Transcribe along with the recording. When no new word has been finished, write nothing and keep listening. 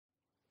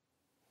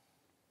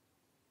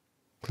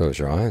Close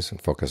your eyes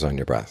and focus on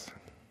your breath.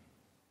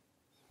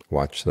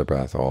 Watch the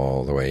breath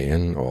all the way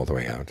in, all the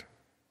way out.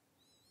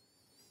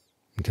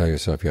 And tell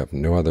yourself you have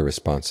no other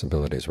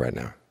responsibilities right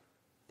now.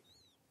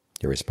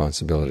 Your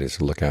responsibility is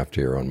to look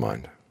after your own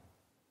mind.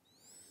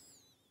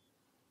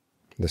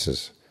 This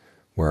is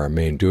where our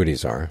main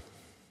duties are.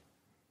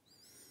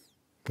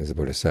 As the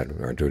Buddha said,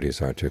 our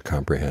duties are to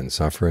comprehend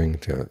suffering,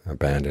 to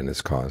abandon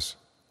its cause,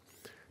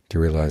 to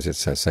realize its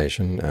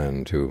cessation,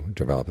 and to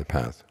develop the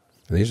path.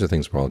 And these are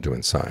things we'll all do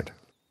inside.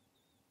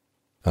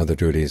 Other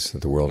duties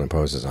that the world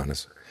imposes on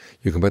us,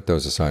 you can put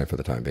those aside for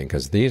the time being,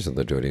 because these are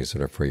the duties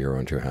that are for your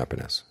own true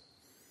happiness.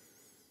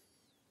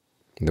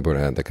 The Buddha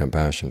had the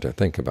compassion to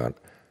think about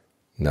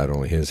not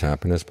only his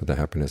happiness, but the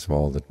happiness of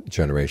all the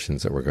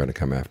generations that were going to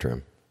come after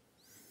him.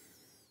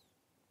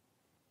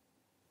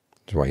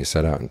 That's why he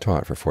set out and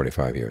taught for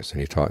 45 years, and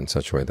he taught in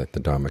such a way that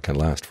the Dhamma can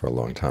last for a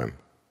long time.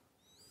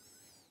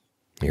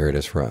 Here it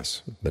is for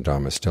us. The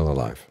Dhamma is still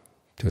alive,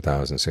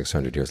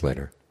 2,600 years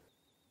later.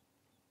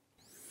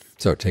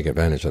 So take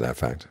advantage of that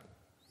fact,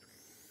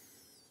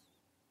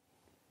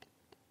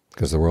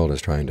 because the world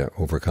is trying to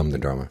overcome the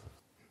Dharma.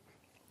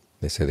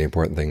 They say the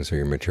important things are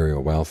your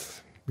material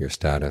wealth, your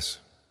status,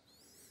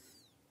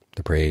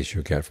 the praise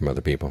you get from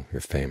other people,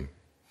 your fame.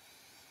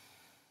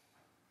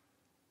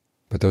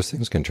 But those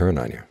things can turn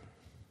on you.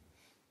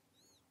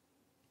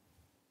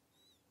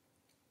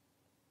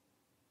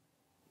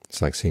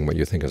 It's like seeing what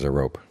you think is a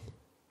rope.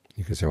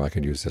 You can say, well, I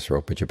could use this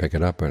rope, but you pick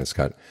it up and it's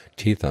got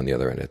teeth on the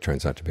other end. It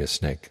turns out to be a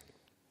snake.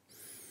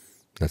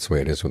 That's the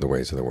way it is with the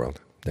ways of the world.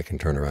 They can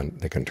turn around,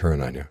 they can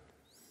turn on you.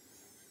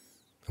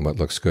 And what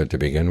looks good to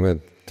begin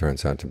with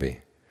turns out to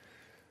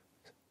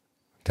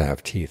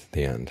have teeth at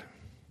the end.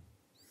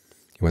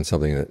 You want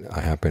something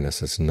a happiness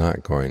that's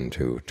not going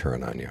to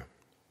turn on you.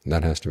 And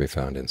that has to be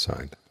found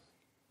inside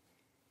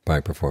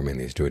by performing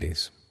these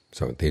duties.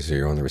 So these are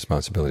your only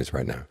responsibilities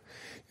right now.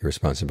 Your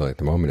responsibility at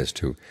the moment is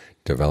to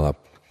develop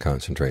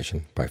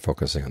concentration by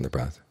focusing on the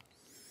breath,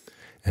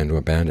 and to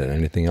abandon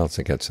anything else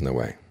that gets in the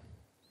way.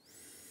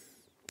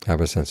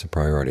 Have a sense of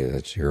priority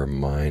that your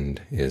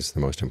mind is the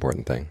most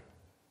important thing.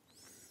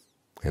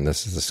 And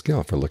this is a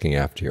skill for looking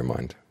after your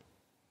mind.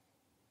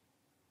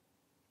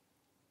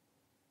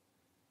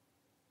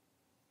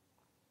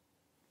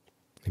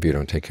 If you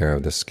don't take care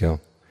of this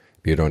skill,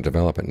 if you don't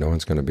develop it, no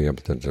one's going to be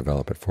able to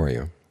develop it for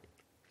you.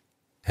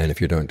 And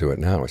if you don't do it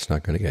now, it's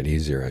not going to get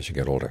easier as you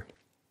get older.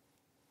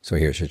 So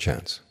here's your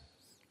chance.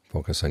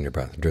 Focus on your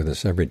breath. Do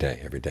this every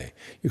day, every day.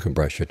 You can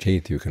brush your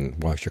teeth, you can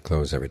wash your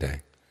clothes every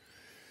day.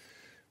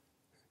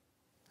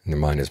 And your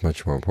mind is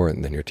much more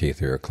important than your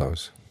teeth or your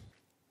clothes,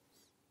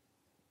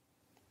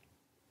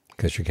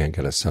 because you can't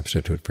get a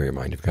substitute for your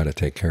mind. You've got to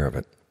take care of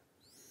it.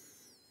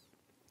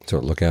 So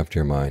look after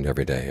your mind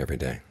every day, every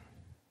day.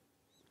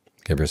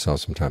 Give yourself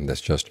some time that's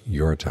just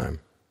your time.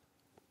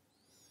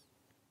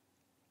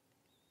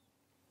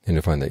 And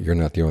you'll find that you're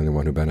not the only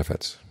one who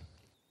benefits.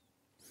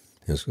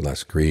 There's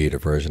less greed,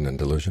 aversion, and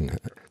delusion.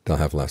 They'll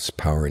have less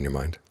power in your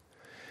mind.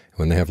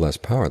 When they have less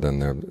power,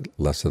 then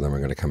less of them are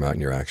going to come out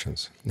in your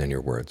actions and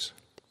your words.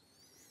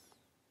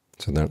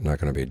 So they're not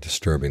going to be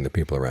disturbing the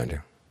people around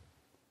you.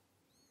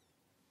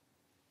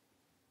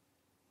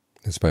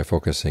 It's by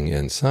focusing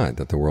inside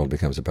that the world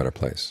becomes a better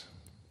place.